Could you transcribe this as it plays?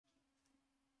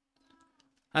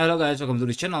Hello guys, welcome to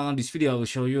this channel. In this video I will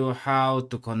show you how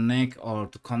to connect or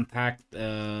to contact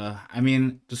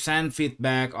to send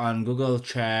feedback on Google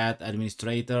Chat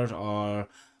administrators or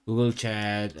Google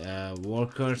Chat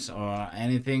workers or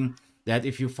anything that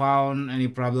if you found any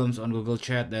problems on Google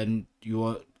Chat, then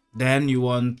you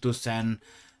want to send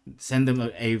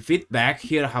them a feedback.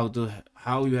 Here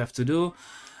how you have to do.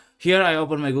 Here I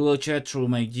open my Google Chat through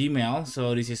my Gmail.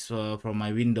 So this is from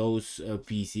my Windows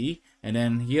PC. And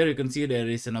then here you can see there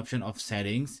is an option of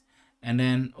settings. And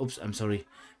then, oops, I'm sorry.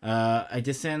 I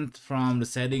just sent from the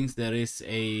settings, there is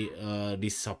a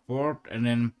this support. And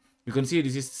then you can see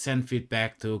this is send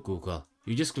feedback to Google.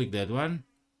 You just click that one.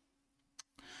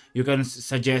 You can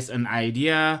suggest an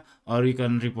idea or you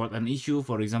can report an issue.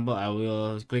 For example, I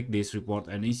will click this report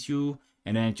an issue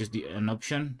and then choose an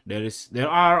option. There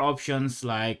are options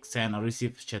like send or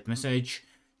receive chat message,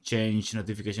 change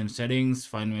notification settings,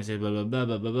 find message, blah blah blah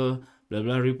blah blah blah blah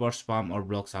blah, report spam or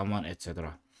block someone,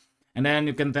 etc. And then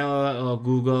you can tell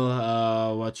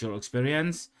Google what's your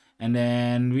experience, and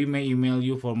then we may email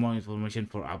you for more information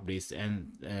for updates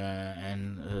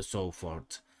and so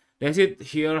forth. That's it.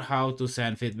 Here how to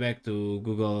send feedback to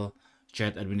Google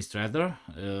Chat Administrator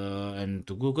and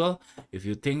to Google. If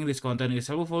you think this content is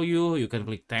helpful for you, you can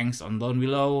click thanks on down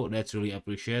below. That's really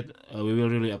appreciate. We will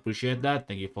really appreciate that.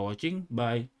 Thank you for watching.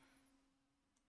 Bye.